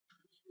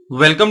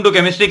Welcome to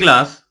chemistry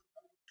class.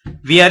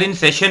 We are in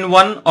session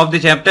 1 of the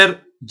chapter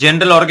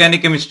General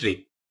Organic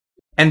Chemistry,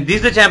 and this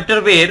is the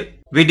chapter where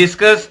we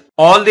discuss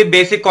all the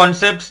basic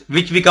concepts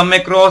which we come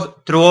across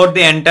throughout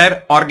the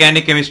entire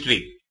organic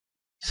chemistry.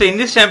 So in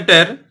this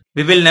chapter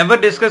we will never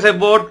discuss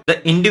about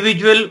the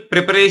individual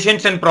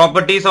preparations and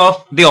properties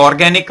of the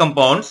organic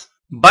compounds,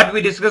 but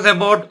we discuss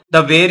about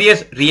the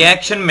various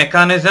reaction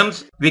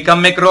mechanisms we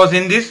come across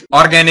in this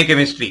organic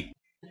chemistry.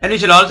 And we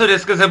shall also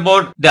discuss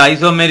about the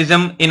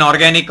isomerism in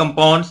organic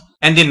compounds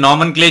and the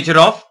nomenclature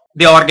of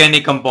the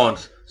organic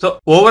compounds.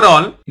 So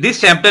overall, this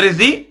chapter is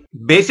the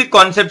basic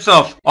concepts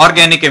of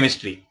organic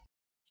chemistry.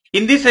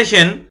 In this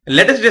session,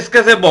 let us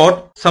discuss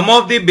about some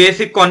of the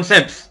basic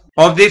concepts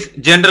of this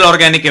general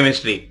organic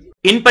chemistry.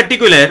 In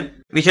particular,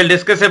 we shall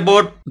discuss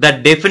about the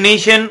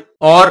definition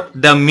or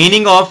the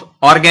meaning of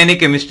organic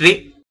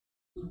chemistry.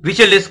 We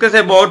shall discuss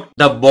about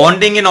the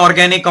bonding in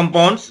organic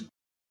compounds.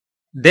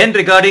 Then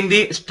regarding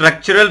the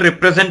structural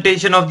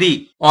representation of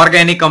the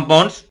organic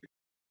compounds.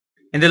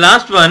 And the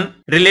last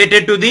one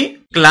related to the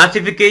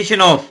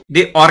classification of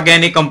the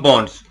organic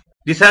compounds.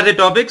 These are the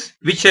topics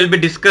which shall be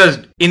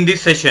discussed in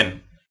this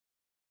session.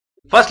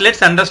 First,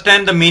 let's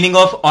understand the meaning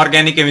of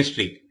organic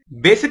chemistry.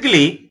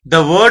 Basically,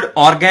 the word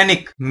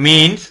organic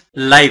means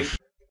life.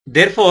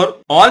 Therefore,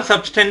 all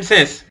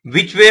substances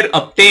which were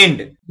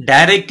obtained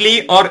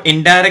directly or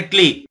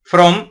indirectly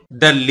from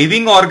the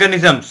living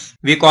organisms,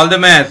 we call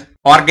them as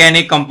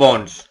organic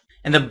compounds.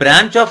 And the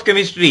branch of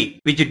chemistry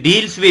which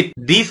deals with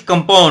these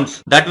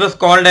compounds, that was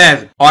called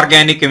as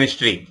organic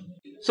chemistry.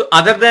 So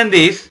other than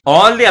this,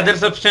 all the other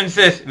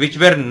substances which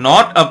were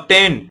not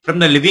obtained from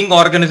the living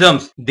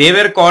organisms, they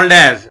were called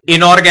as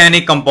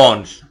inorganic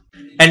compounds.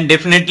 And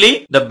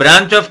definitely the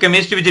branch of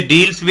chemistry which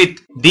deals with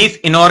these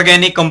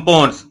inorganic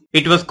compounds,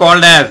 it was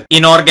called as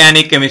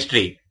inorganic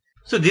chemistry.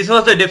 So this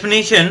was the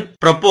definition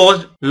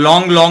proposed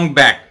long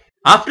back.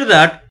 After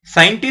that,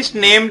 scientist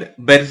named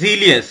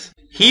Berzelius,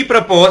 he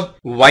proposed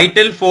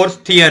vital force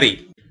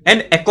theory,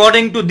 and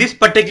according to this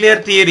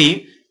particular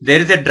theory, there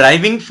is a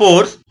driving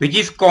force which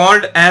is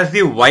called as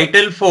the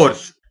vital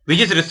force, which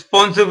is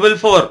responsible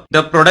for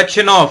the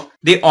production of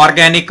the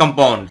organic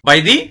compounds by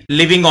the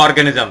living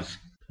organisms.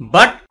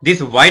 But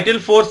this vital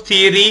force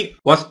theory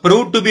was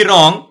proved to be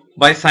wrong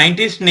by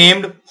scientist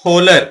named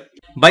Höhler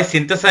by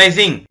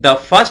synthesizing the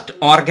first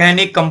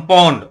organic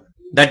compound,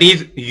 that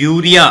is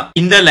urea,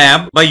 in the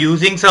lab by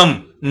using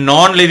some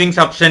non-living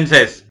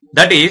substances.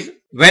 That is,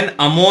 when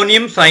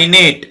ammonium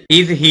cyanate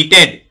is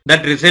heated,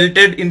 that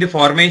resulted in the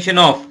formation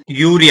of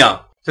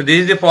urea. So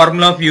this is the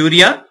formula of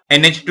urea,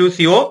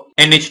 NH2CO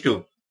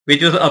NH2,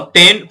 which was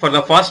obtained for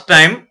the first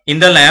time in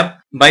the lab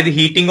by the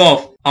heating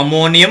of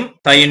ammonium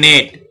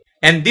cyanate.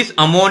 And this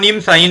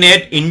ammonium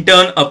cyanate in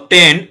turn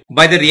obtained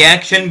by the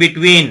reaction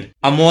between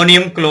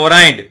ammonium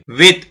chloride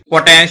with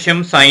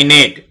potassium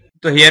cyanate.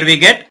 So here we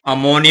get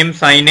ammonium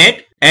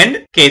cyanate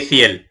and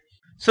KCl.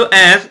 So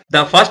as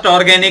the first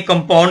organic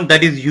compound,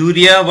 that is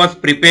urea, was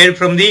prepared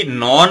from the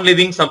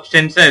non-living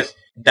substances,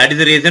 that is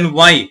the reason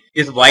why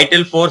this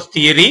vital force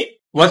theory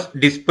was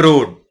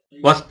disproved,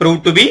 was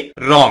proved to be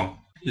wrong.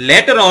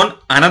 Later on,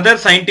 another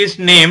scientist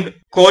named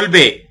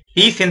Kolbe,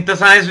 he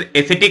synthesized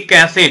acetic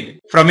acid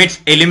from its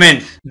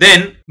elements.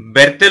 Then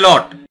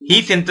Berthelot,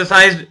 he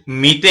synthesized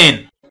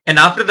methane. And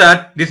after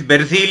that, this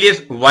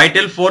Berzelius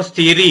vital force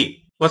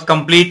theory was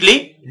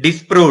completely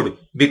disproved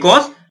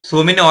because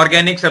so many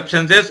organic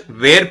substances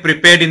were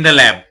prepared in the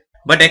lab.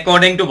 But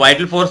according to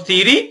vital force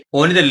theory,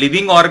 only the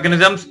living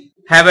organisms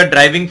have a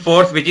driving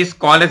force which is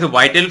called as a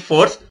vital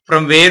force,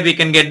 from where we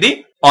can get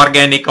the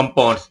organic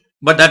compounds.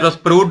 But that was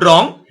proved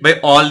wrong by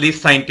all these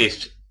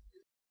scientists.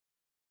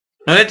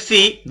 Now let's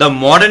see the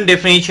modern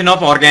definition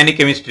of organic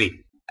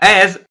chemistry.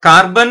 As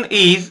carbon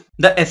is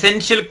the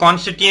essential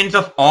constituents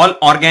of all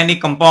organic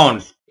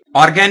compounds,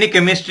 organic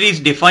chemistry is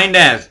defined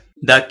as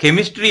the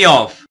chemistry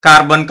of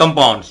carbon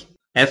compounds.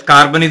 As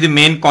carbon is the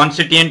main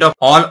constituent of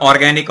all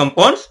organic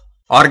compounds,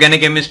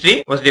 organic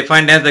chemistry was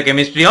defined as the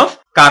chemistry of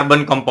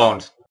carbon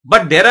compounds.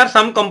 But there are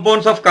some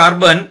compounds of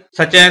carbon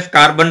such as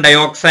carbon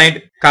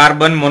dioxide,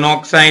 carbon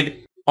monoxide,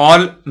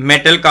 all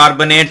metal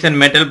carbonates and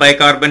metal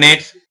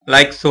bicarbonates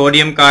like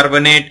sodium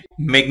carbonate,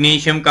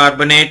 magnesium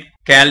carbonate,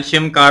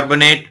 calcium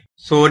carbonate,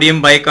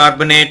 sodium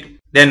bicarbonate,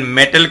 then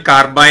metal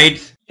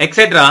carbides,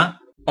 etc.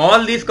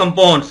 All these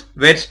compounds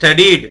were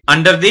studied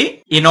under the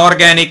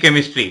inorganic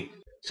chemistry.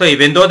 So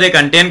even though they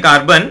contain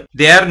carbon,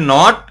 they are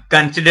not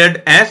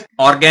considered as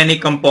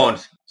organic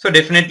compounds. So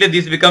definitely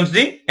this becomes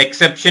the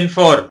exception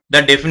for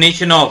the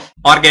definition of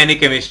organic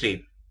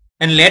chemistry.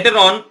 And later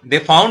on, they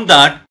found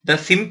that the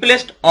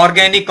simplest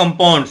organic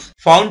compounds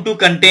found to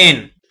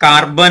contain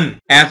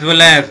carbon as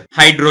well as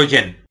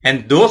hydrogen,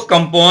 and those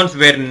compounds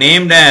were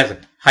named as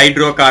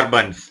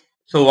hydrocarbons.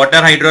 So what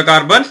are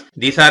hydrocarbons?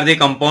 These are the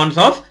compounds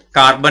of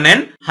carbon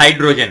and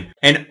hydrogen,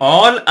 and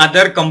all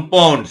other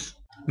compounds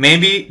may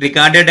be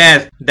regarded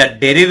as the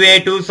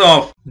derivatives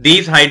of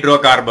these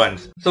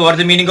hydrocarbons. So what is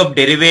the meaning of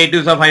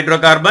derivatives of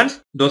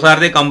hydrocarbons? Those are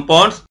the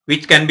compounds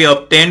which can be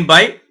obtained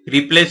by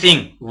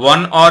replacing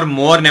one or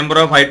more number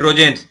of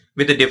hydrogens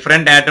with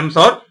different atoms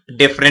or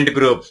different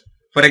groups.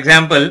 For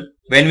example,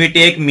 when we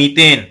take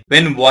methane,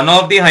 when one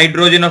of the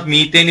hydrogen of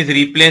methane is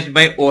replaced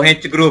by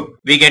OH group,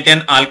 we get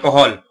an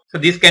alcohol. So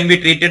this can be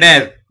treated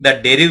as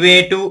the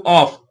derivative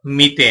of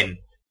methane.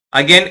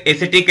 Again,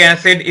 acetic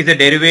acid is a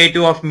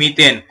derivative of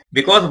methane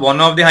because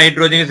one of the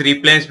hydrogen is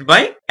replaced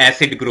by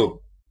acid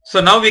group. So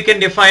now we can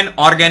define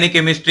organic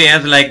chemistry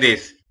as like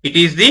this. It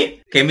is the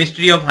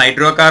chemistry of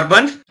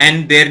hydrocarbons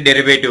and their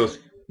derivatives.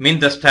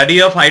 Means the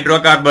study of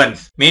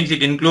hydrocarbons means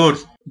it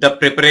includes the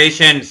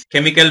preparations,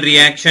 chemical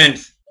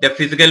reactions, their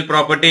physical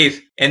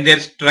properties and their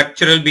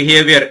structural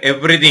behavior,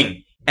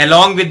 everything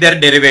along with their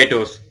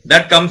derivatives.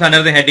 That comes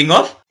under the heading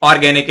of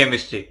organic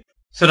chemistry.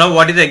 So now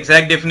what is the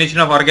exact definition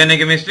of organic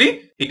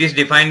chemistry? It is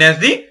defined as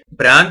the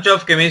branch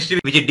of chemistry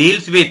which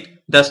deals with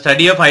the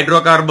study of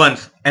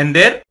hydrocarbons and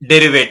their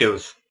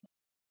derivatives.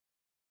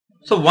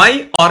 So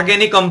why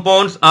organic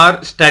compounds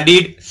are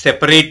studied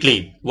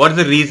separately? What is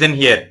the reason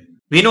here?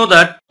 We know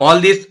that all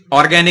these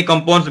organic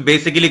compounds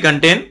basically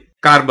contain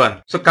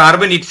carbon. So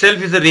carbon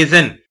itself is the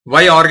reason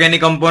why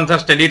organic compounds are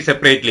studied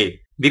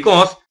separately.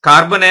 Because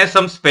carbon has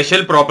some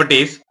special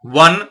properties.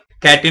 One,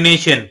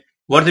 catenation.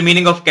 What is the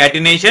meaning of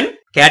catenation?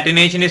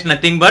 Catenation is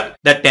nothing but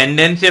the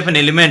tendency of an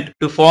element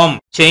to form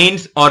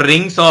chains or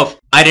rings of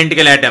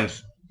identical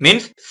atoms.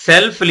 Means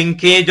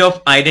self-linkage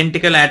of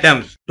identical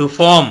atoms to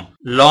form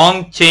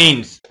long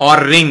chains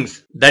or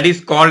rings. That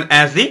is called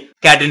as the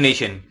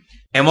catenation.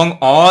 Among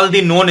all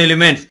the known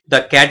elements,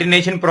 the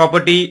catenation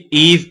property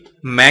is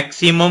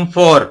maximum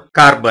for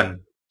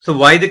carbon. So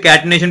why the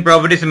catenation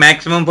property is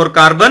maximum for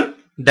carbon?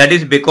 That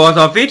is because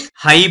of its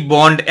high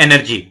bond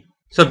energy.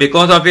 So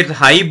because of its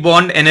high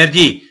bond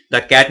energy,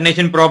 the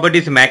catenation property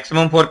is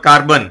maximum for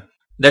carbon.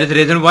 That is the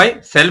reason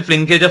why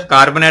self-linkage of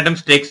carbon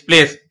atoms takes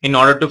place in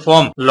order to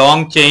form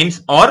long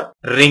chains or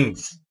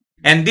rings.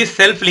 And this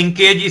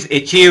self-linkage is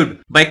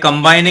achieved by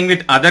combining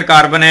with other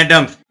carbon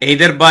atoms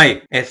either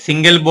by a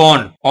single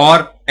bond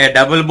or a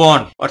double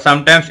bond or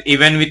sometimes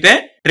even with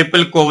a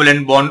triple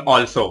covalent bond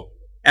also.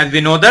 As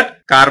we know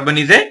that carbon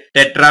is a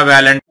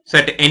tetravalent. So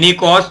at any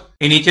cost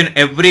in each and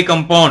every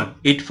compound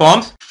it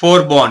forms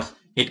 4 bonds.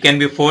 It can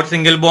be 4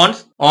 single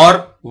bonds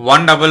or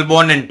 1 double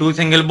bond and 2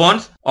 single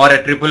bonds or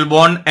a triple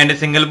bond and a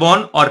single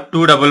bond or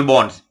 2 double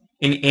bonds.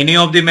 In any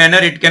of the manner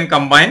it can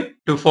combine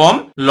to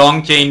form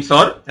long chains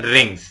or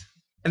rings.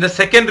 And the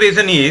second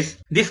reason is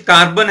this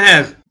carbon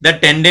has the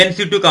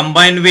tendency to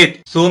combine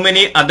with so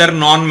many other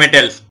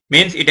non-metals.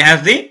 Means it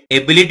has the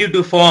ability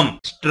to form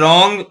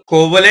strong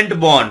covalent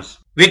bonds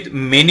with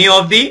many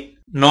of the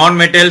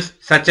non-metals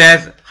such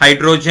as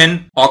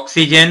hydrogen,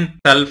 oxygen,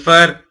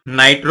 sulfur,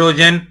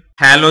 nitrogen,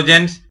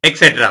 halogens,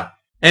 etc.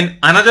 And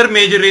another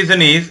major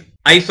reason is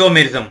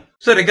isomerism.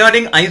 So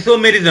regarding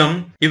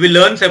isomerism, you will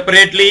learn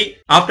separately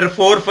after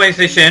 4 or 5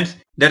 sessions.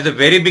 That's a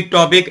very big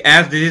topic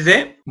as this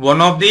is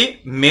one of the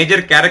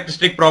major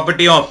characteristic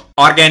property of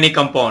organic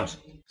compounds.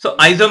 So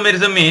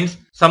isomerism means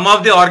some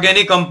of the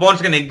organic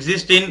compounds can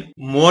exist in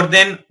more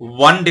than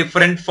one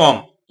different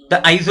form. The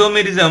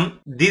isomerism,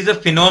 this is a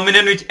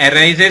phenomenon which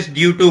arises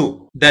due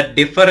to the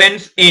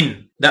difference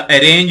in the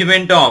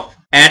arrangement of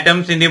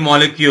atoms in the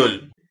molecule.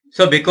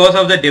 So because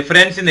of the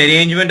difference in the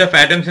arrangement of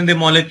atoms in the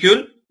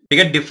molecule, we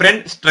get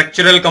different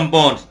structural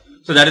compounds.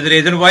 So that is the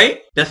reason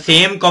why the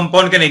same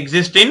compound can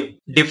exist in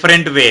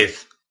different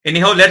ways.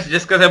 Anyhow, let's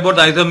discuss about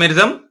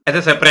isomerism as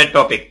a separate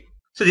topic.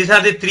 So these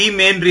are the 3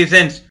 main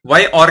reasons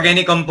why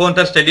organic compounds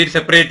are studied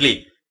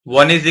separately.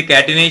 One is the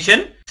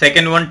catenation,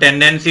 second one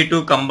tendency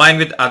to combine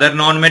with other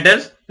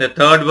non-metals, the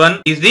third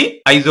one is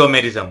the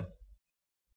isomerism.